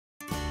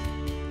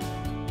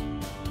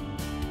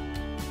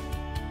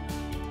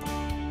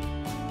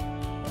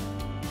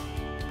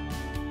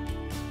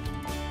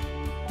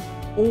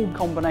All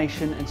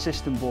combination and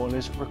system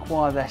boilers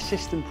require their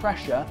system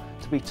pressure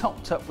to be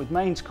topped up with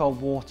mains cold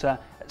water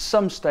at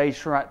some stage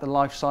throughout the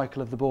life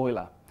cycle of the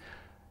boiler.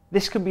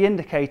 This can be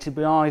indicated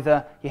by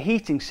either your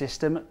heating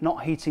system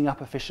not heating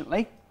up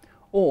efficiently,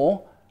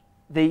 or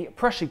the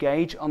pressure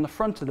gauge on the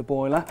front of the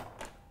boiler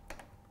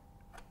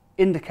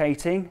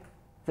indicating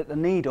that the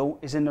needle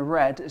is in the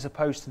red as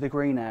opposed to the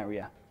green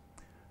area.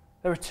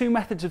 There are two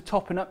methods of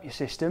topping up your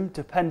system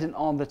dependent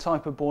on the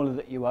type of boiler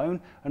that you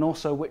own and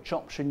also which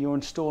option your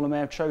installer may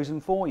have chosen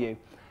for you.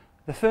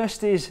 The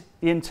first is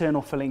the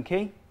internal filling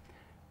key.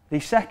 The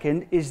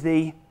second is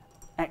the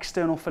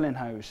external filling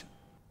hose.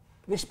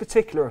 This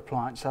particular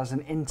appliance has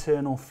an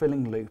internal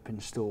filling loop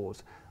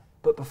installed,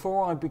 but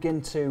before I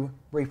begin to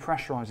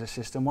repressurize the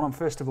system, what I'm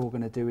first of all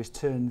going to do is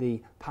turn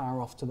the power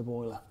off to the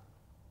boiler.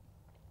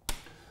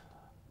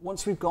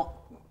 Once we've got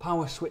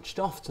power switched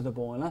off to the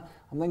boiler,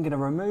 I'm then going to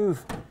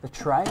remove the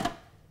tray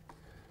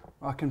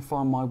where I can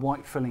find my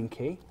white filling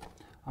key.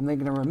 I'm then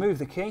going to remove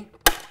the key.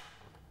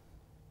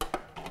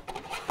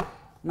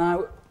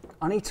 Now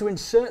I need to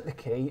insert the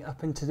key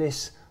up into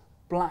this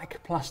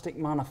black plastic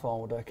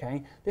manifold,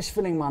 okay? This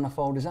filling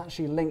manifold is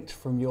actually linked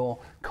from your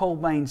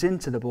cold mains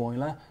into the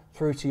boiler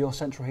through to your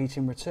central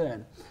heating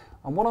return.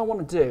 And what I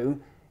want to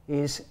do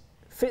is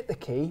fit the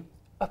key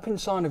up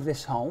inside of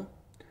this hole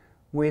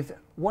with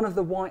one of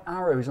the white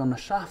arrows on the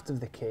shaft of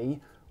the key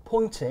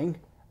pointing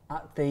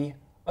at the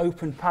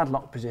open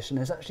padlock position.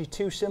 There's actually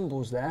two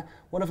symbols there,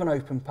 one of an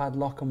open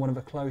padlock and one of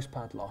a closed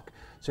padlock.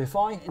 So if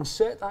I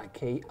insert that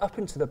key up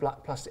into the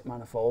black plastic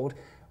manifold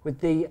with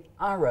the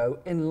arrow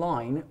in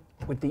line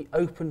with the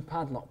open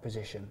padlock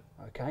position,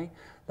 okay,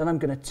 then I'm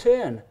going to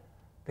turn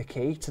the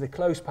key to the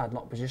closed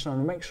padlock position. I'm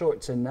going to make sure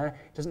it's in there.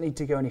 It doesn't need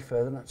to go any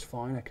further, that's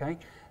fine, okay.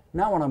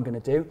 Now what I'm going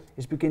to do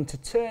is begin to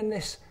turn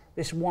this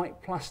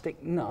white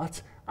plastic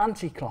nut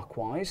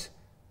anti-clockwise,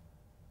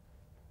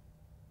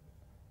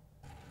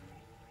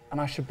 and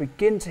I should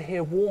begin to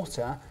hear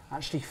water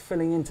actually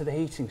filling into the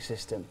heating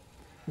system.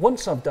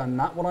 Once I've done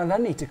that, what I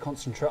then need to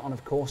concentrate on,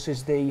 of course,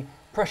 is the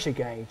pressure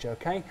gauge,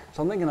 okay?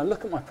 So I'm then going to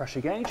look at my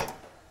pressure gauge.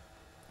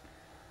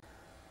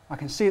 I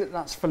can see that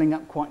that's filling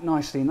up quite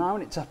nicely now,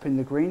 and it's up in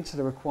the green to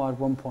the required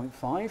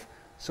 1.5.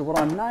 So what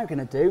I'm now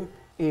going to do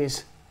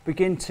is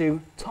begin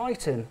to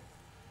tighten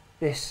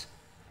this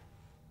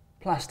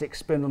plastic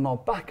spindle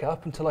knob back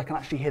up until I can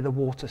actually hear the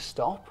water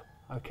stop,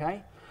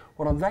 okay?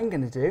 What I'm then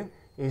going to do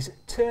is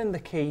turn the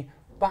key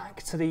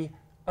back to the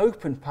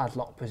open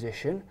padlock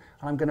position,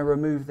 and I'm going to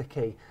remove the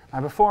key.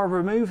 Now before I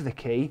remove the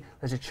key,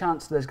 there's a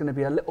chance there's going to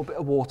be a little bit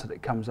of water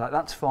that comes out.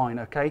 That's fine,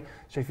 okay?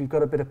 So if you've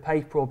got a bit of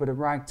paper or a bit of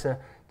rag to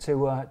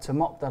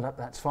mop that up,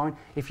 that's fine.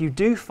 If you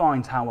do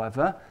find,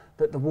 however,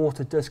 that the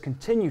water does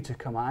continue to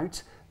come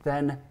out,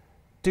 then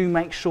do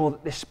make sure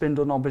that this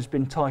spindle knob has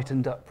been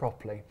tightened up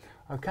properly.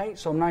 Okay,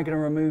 so I'm now going to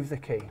remove the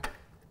key.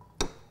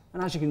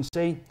 And as you can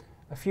see,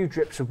 a few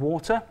drips of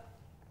water.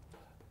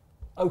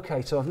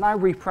 Okay, so I've now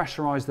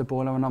repressurized the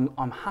boiler, and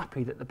I'm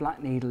happy that the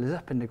black needle is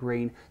up in the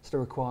green to the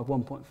required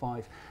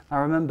 1.5.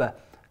 Now remember,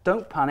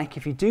 don't panic.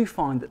 If you do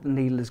find that the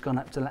needle has gone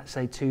up to, let's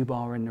say, 2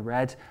 bar in the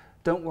red,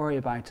 don't worry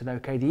about it,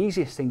 okay? The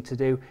easiest thing to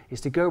do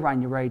is to go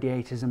around your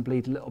radiators and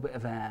bleed a little bit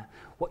of air.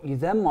 What you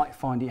then might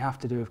find you have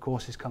to do, of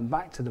course, is come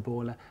back to the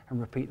boiler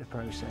and repeat the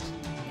process.